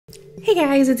Hey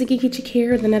guys, it's Geeky Chick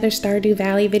here with another Stardew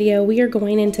Valley video. We are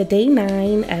going into day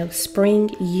 9 of spring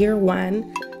year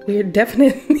 1. We are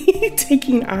definitely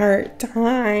taking our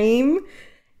time,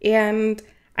 and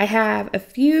I have a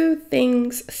few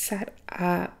things set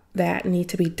up that need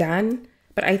to be done,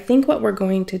 but I think what we're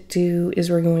going to do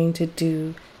is we're going to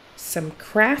do some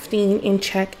crafting and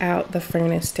check out the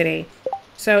furnace today.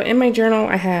 So in my journal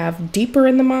I have deeper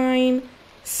in the mine,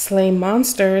 slay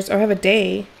monsters. Oh, I have a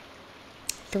day.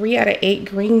 3 out of 8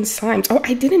 green slimes. Oh,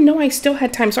 I didn't know I still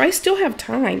had time. So I still have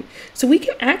time. So we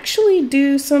can actually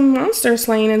do some monster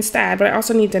slaying instead. But I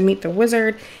also need to meet the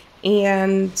wizard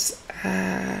and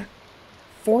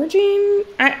forging.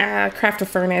 Craft a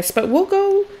furnace. But we'll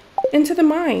go into the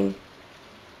mine.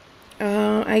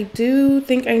 I do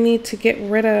think I need to get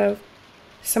rid of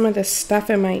some of the stuff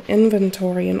in my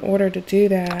inventory in order to do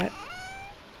that.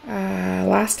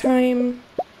 Last time.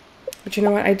 But you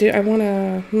know what? I want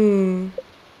to...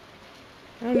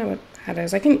 I don't know what that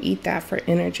is. I can eat that for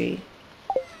energy.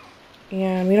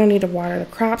 And we don't need to water the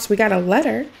crops. We got a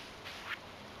letter.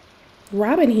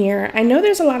 Robin here. I know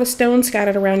there's a lot of stone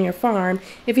scattered around your farm.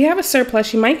 If you have a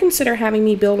surplus, you might consider having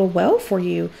me build a well for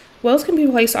you. Wells can be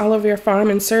placed all over your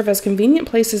farm and serve as convenient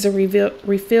places to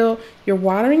refill your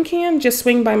watering can. Just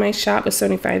swing by my shop with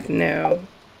 75. No.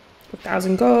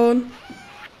 1,000 gold.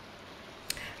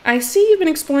 I see you've been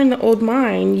exploring the old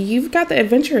mine. You've got the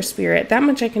adventurer spirit, that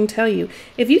much I can tell you.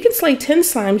 If you can slay 10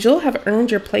 slimes, you'll have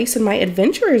earned your place in my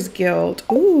adventurers guild.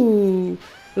 Ooh,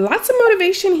 lots of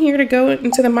motivation here to go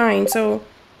into the mine. So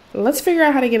let's figure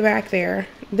out how to get back there.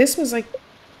 This was like,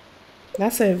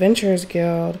 that's the adventurers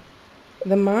guild.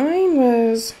 The mine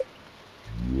was,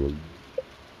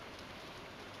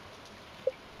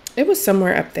 it was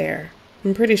somewhere up there.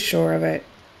 I'm pretty sure of it.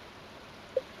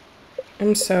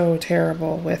 I'm so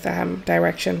terrible with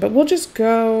direction, but we'll just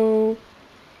go,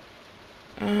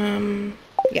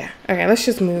 yeah, okay, let's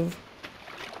just move.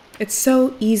 It's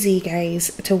so easy,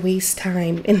 guys, to waste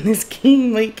time in this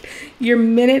game. Like, your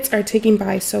minutes are ticking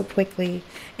by so quickly.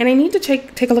 And I need to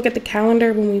take a look at the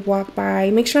calendar when we walk by,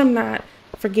 make sure I'm not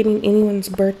forgetting anyone's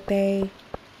birthday.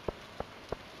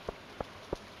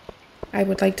 I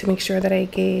would like to make sure that I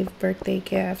gave birthday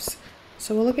gifts.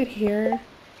 So we'll look at here.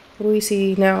 What do we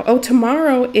see now? Oh,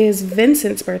 tomorrow is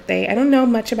Vincent's birthday. I don't know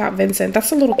much about Vincent.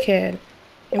 That's a little kid.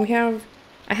 And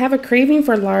I have a craving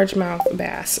for largemouth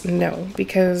bass. No,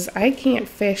 because I can't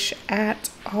fish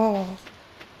at all.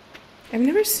 I've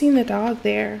never seen the dog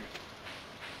there.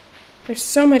 There's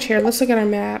so much here. Let's look at our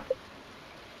map.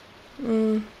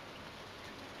 Yeah,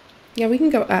 we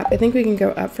can go up. I think we can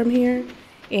go up from here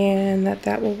and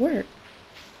that will work.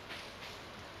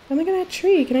 Oh, look at that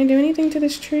tree. Can I do anything to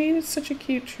this tree? It's such a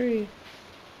cute tree.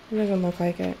 It doesn't look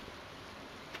like it.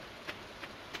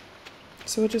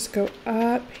 So we'll just go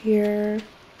up here.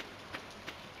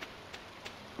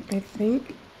 I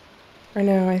think. Or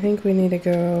no, I think we need to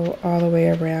go all the way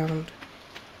around.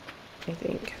 I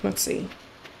think. Let's see.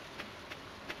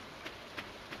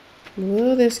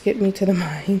 Will this get me to the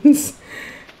mines?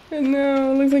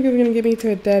 No, it looks like it's going to get me to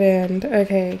a dead end.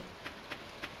 Okay.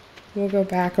 We'll go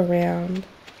back around.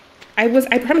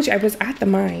 I promise you, I was at the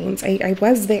mines. I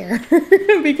was there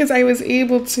because I was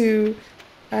able to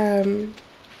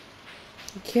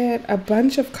get a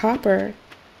bunch of copper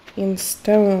in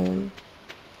stone.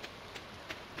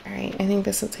 All right, I think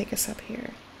this will take us up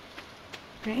here.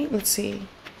 All right, let's see.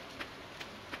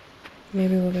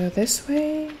 Maybe we'll go this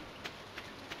way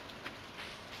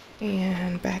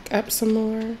and back up some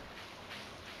more.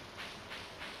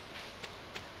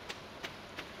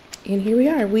 And here we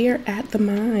are. We are at the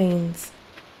mines.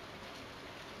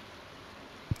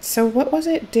 So what was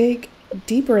it? Dig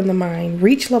deeper in the mine.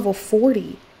 Reach level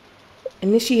 40.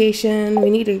 Initiation. We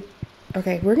need to...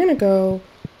 Okay, we're going to go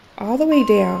all the way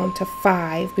down to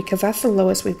 5 because that's the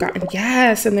lowest we've gotten.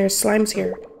 Yes, and there's slimes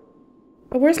here.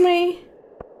 But where's my...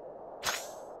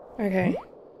 Okay.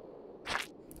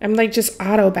 I'm like just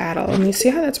auto battle. And you see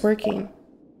how that's working?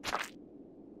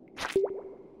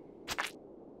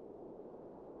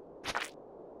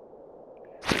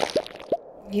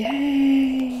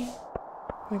 Yay!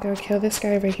 I'm gonna go kill this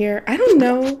guy over here. I don't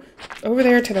know. Over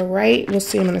there to the right. We'll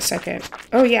see him in a second.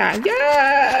 Oh yeah.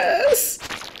 Yes!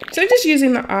 So I'm just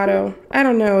using the auto. I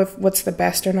don't know if what's the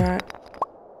best or not.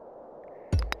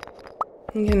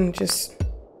 I'm gonna just...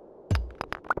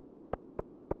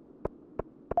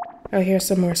 Oh, here's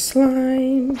some more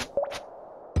slime.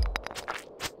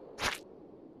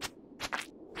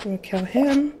 We'll kill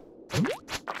him.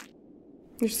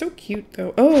 You're so cute,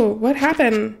 though. Oh, what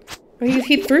happened? Oh,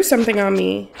 he threw something on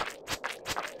me.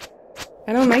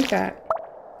 I don't like that.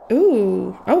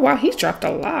 Ooh. Oh, wow, he's dropped a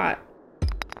lot.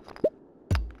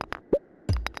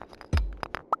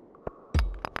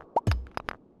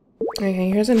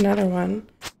 Okay, here's another one.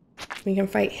 We can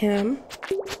fight him.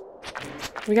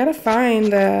 We gotta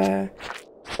find the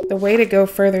way to go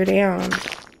further down.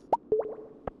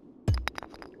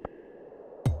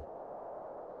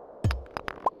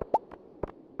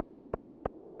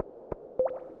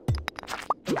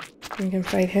 We can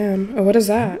fight him. Oh, what is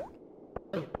that?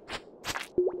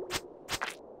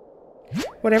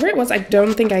 Whatever it was, I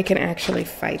don't think I can actually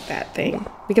fight that thing.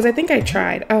 Because I think I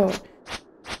tried. Oh.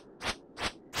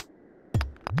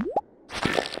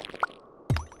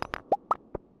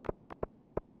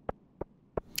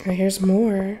 Oh, here's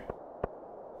more.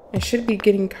 I should be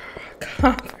getting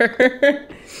copper.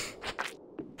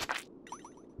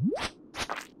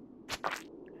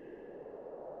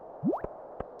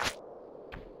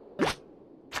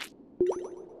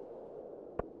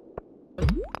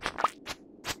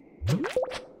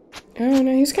 Oh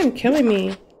no, he's kind of killing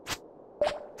me.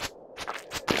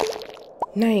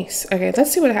 Nice. Okay,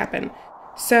 let's see what happened.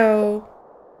 So,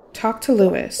 talk to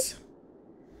Lewis.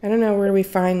 I don't know, where do we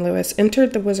find Lewis?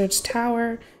 Entered the wizard's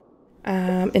tower.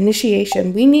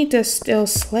 Initiation. We need to still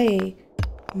slay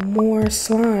more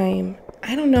slime.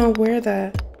 I don't know where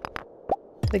the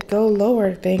go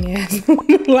lower thing is.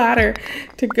 The ladder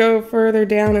to go further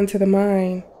down into the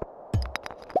mine.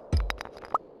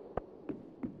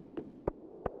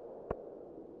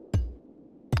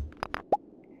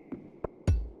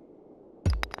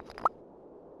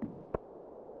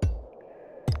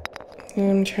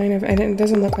 I'm trying to, it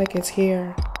doesn't look like it's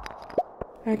here.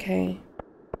 Okay.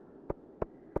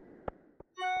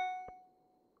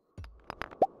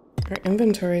 Our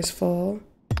inventory is full.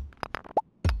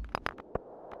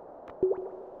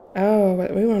 Oh,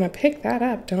 but we want to pick that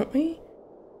up, don't we?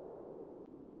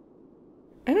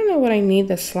 I don't know what I need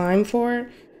the slime for.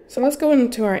 So let's go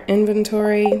into our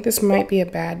inventory. This might be a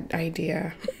bad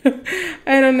idea.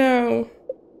 I don't know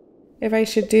if I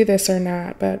should do this or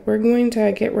not, but we're going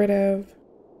to get rid of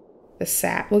the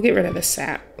sap. We'll get rid of the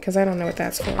sap because I don't know what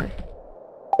that's for.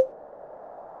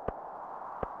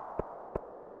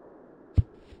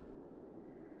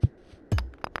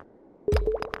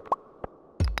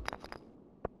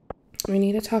 We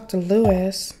need to talk to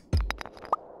Lewis.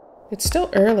 It's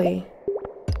still early.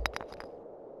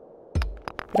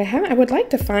 But I would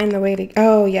like to find the way to...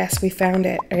 Oh, yes, we found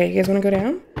it. Okay, you guys want to go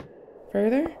down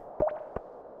further?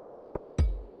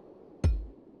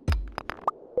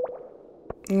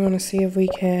 I want to see if we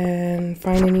can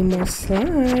find any more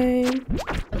slime.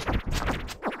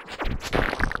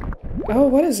 Oh,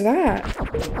 what is that?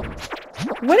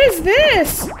 What is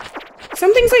this?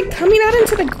 Something's like coming out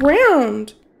into the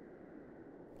ground.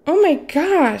 Oh my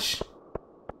gosh.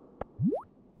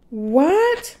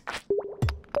 What?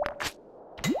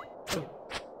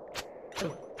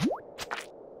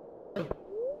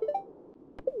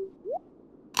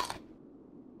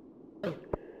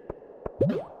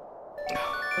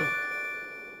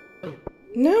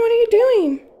 No, what are you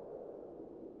doing?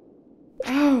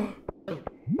 Oh.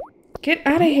 Get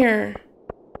out of here.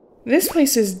 This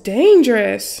place is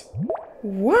dangerous.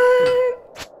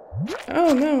 What?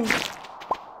 Oh no.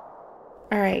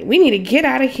 Alright, we need to get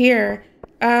out of here.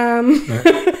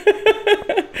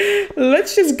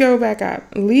 Let's just go back up.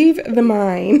 Leave the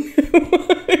mine.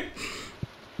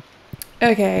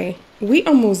 Okay, we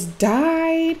almost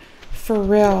died. For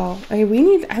real.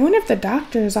 Okay, I wonder if the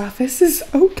doctor's office is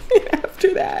open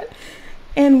after that.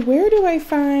 And where do I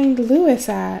find Lewis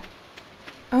at?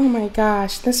 Oh my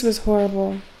gosh, this was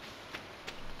horrible.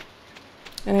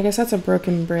 And I guess that's a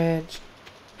broken bridge.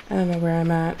 I don't know where I'm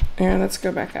at. Here, let's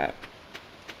go back up.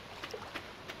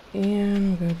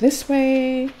 And we'll go this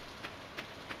way.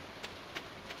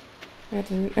 I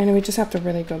know we just have to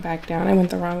really go back down. I went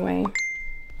the wrong way.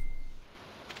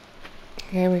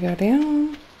 Okay, we go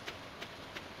down.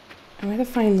 I want to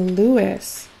find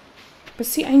Lewis. But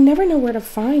see, I never know where to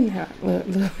find that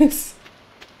Lewis.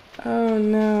 Oh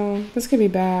no, this could be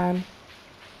bad.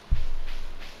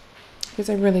 Because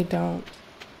I really don't.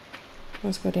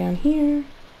 Let's go down here.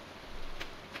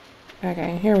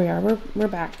 Okay, here we are. We're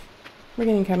back.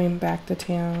 We're coming back to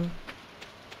town.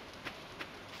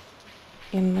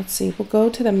 And let's see, we'll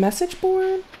go to the message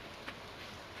board.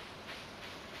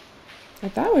 I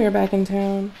thought we were back in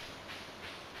town.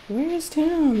 Where is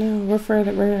town? No, we're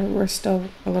further. We're still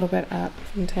a little bit up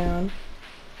from town.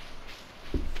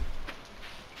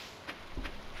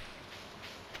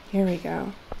 Here we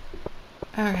go.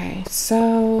 Okay,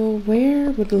 so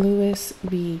where would Lewis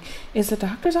be? Is the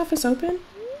doctor's office open?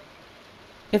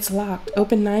 It's locked.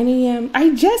 Open 9 a.m.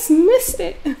 I just missed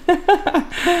it.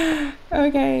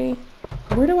 Okay.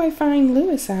 Where do I find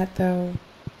Lewis at, though?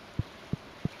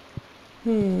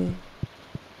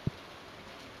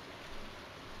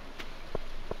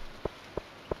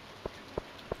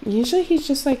 Usually he's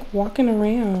just like walking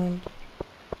around.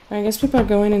 I guess people are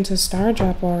going into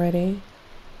Stardew already.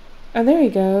 Oh, there he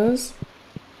goes.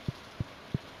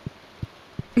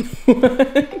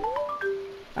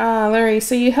 Ah, Larry,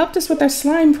 so you helped us with our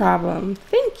slime problem.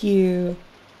 Thank you.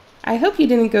 I hope you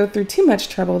didn't go through too much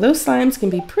trouble. Those slimes can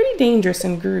be pretty dangerous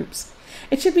in groups.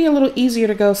 It should be a little easier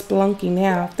to go spelunky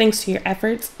now, thanks to your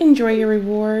efforts. Enjoy your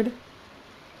reward.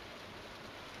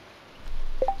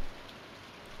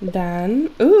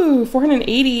 Done. Ooh,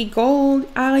 480 gold.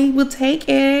 I will take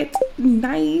it.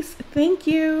 Nice. Thank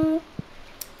you.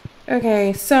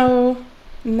 Okay, so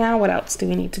now what else do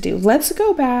we need to do? Let's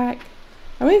go back.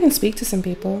 Oh, we can speak to some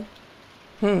people.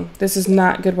 This is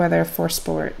not good weather for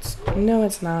sports. No,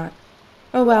 it's not.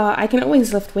 Oh, well, I can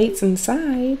always lift weights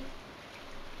inside.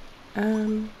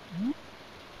 Do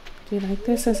you like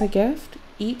this as a gift?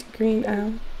 Eat green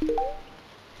owl.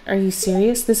 Are you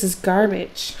serious? This is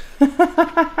garbage.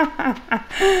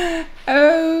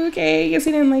 Okay, guess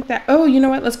he didn't like that. Oh, you know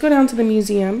what? Let's go down to the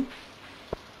museum.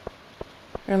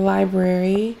 Or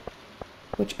library.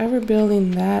 Whichever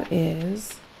building that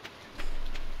is.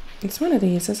 It's one of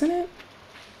these, isn't it?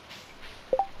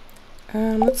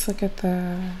 Let's look at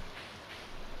the...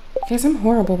 Guys, I'm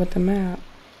horrible with the map.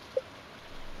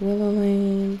 Willow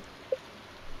Lane.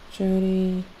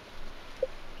 Jody.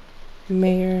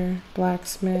 Mayor.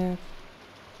 Blacksmith.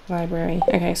 Library.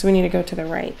 Okay, so we need to go to the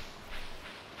right.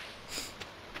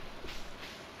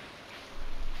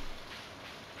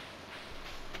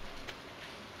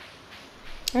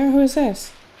 Oh, who is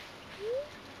this?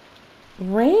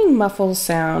 Rain muffles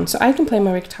sound, so I can play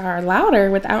my guitar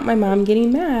louder without my mom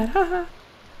getting mad. Haha.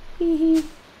 Hee hee.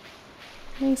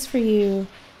 Nice for you.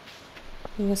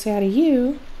 I'm gonna say hi to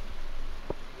you.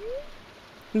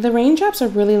 The raindrops are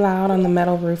really loud on the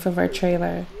metal roof of our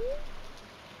trailer.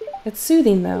 It's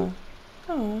soothing though.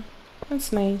 Oh,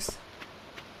 that's nice.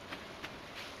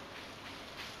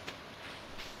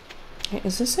 Okay,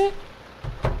 is this it?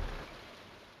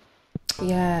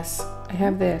 Yes, I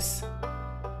have this.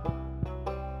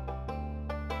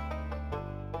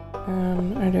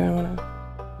 Or do I wanna...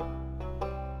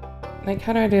 Like,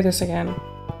 how do I do this again?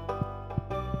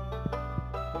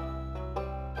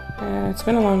 It's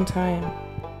been a long time.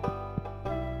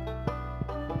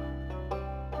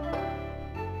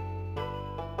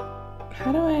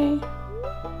 How do I...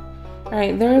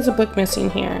 Alright, there is a book missing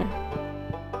here.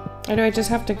 Or do I just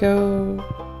have to go...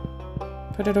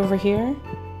 put it over here?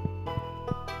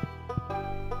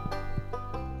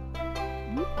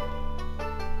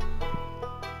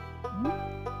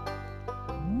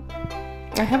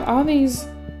 I have all these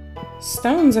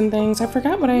stones and things. I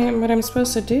forgot what I'm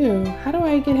supposed to do. How do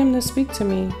I get him to speak to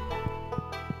me?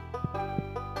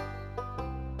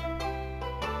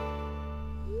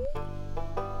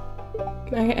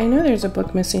 I know there's a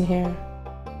book missing here.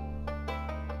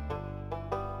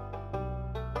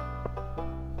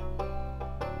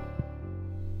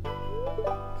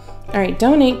 Alright,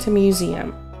 donate to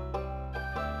museum.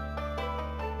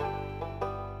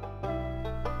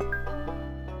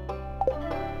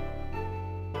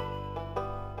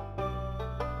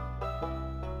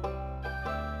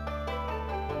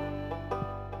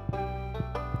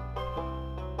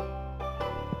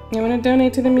 I want to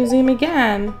donate to the museum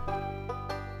again.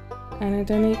 And I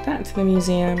donate that to the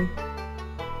museum.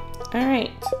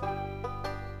 Alright.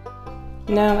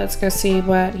 Now let's go see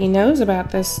what he knows about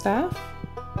this stuff.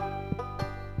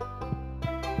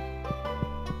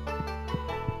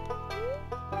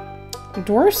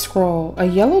 Dwarf scroll. A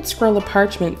yellowed scroll of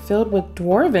parchment filled with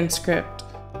dwarven script.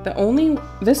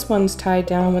 This one's tied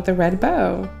down with a red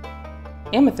bow.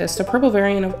 Amethyst, a purple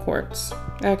variant of quartz.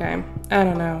 Okay, I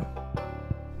don't know.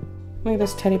 Look at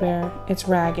this teddy bear. It's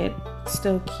ragged. It's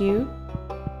still cute.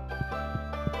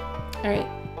 Alright.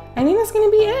 I think that's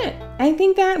gonna be it. I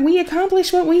think that we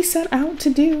accomplished what we set out to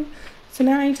do. So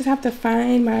now I just have to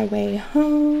find my way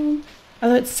home.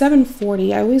 Although it's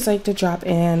 7:40, I always like to drop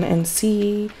in and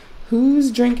see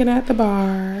who's drinking at the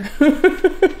bar.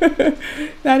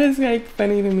 That is like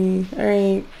funny to me.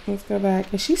 Alright, let's go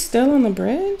back. Is she still on the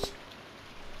bridge?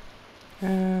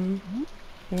 One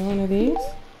of these?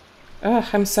 Ugh,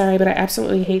 I'm sorry, but I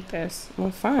absolutely hate this.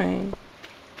 Well, fine.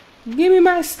 Give me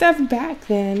my stuff back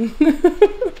then.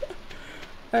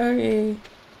 Okay.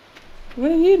 What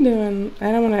are you doing?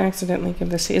 I don't want to accidentally give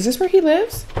this to you. Is this where he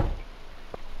lives?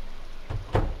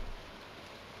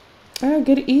 Oh,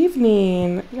 good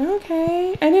evening.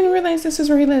 Okay. I didn't realize this is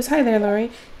where he lives. Hi there,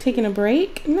 Lori. Taking a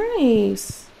break?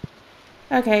 Nice.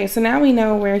 Okay, so now we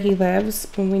know where he lives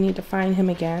when we need to find him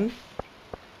again.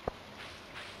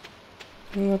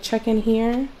 And we'll check in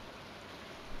here.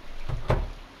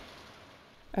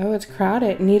 Oh, it's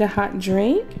crowded. Need a hot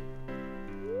drink?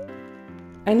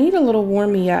 I need a little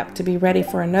warm me up to be ready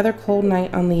for another cold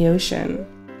night on the ocean.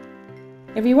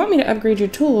 If you want me to upgrade your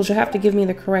tools, you'll have to give me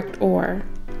the correct ore.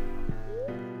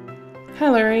 Hi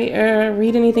Larry,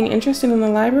 read anything interesting in the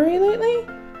library lately?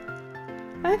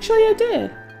 Actually, I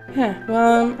did. Huh,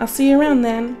 well, I'll see you around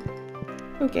then.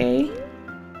 Okay.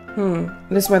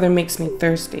 This weather makes me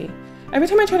thirsty. Every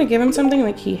time I try to give him something,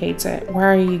 like, he hates it. Why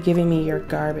are you giving me your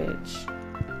garbage?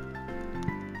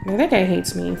 I think guy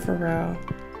hates me, for real.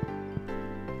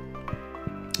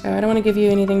 I don't want to give you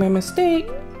anything by mistake.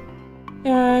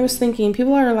 I was thinking,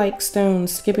 people are like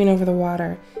stones skipping over the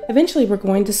water. Eventually, we're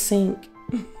going to sink.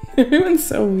 Everyone's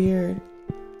so weird.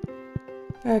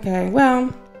 Okay,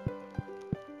 well,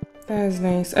 that is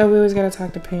nice. Oh, we always gotta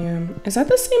talk to Pam. Is that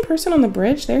the same person on the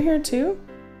bridge? They're here too?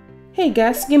 Hey,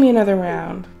 Gus, give me another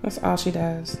round. That's all she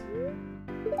does.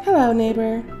 Hello,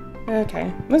 neighbor.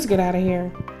 Okay, let's get out of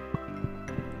here.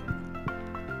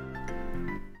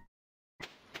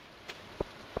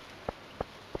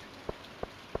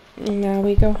 Now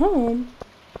we go home,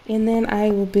 and then I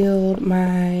will build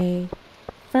my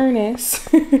furnace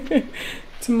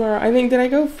tomorrow. I think, did I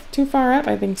go too far up?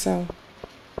 I think so.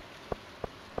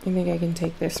 I think I can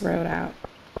take this road out.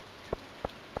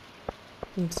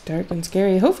 It's dark and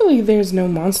scary. Hopefully there's no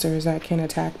monsters that can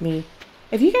attack me.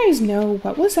 If you guys know,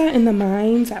 what was that in the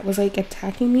mines that was like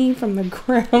attacking me from the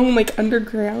ground, like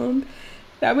underground?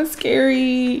 That was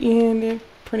scary, and it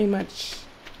pretty much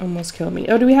almost killed me.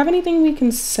 Oh, do we have anything we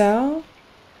can sell?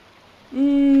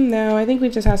 No, I think we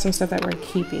just have some stuff that we're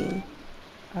keeping.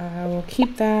 We'll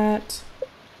keep that.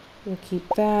 We'll keep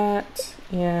that.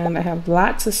 And I have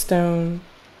lots of stone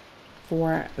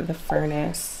for the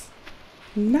furnace.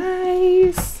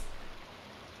 Nice.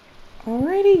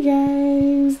 Alrighty,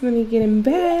 guys. Let me get in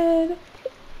bed.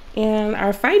 And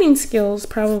our fighting skills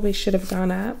probably should have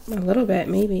gone up a little bit,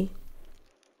 maybe.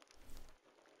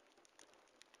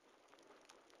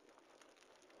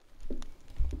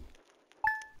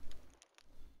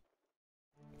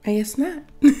 I guess not.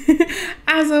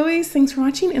 As always, thanks for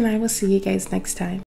watching, and I will see you guys next time.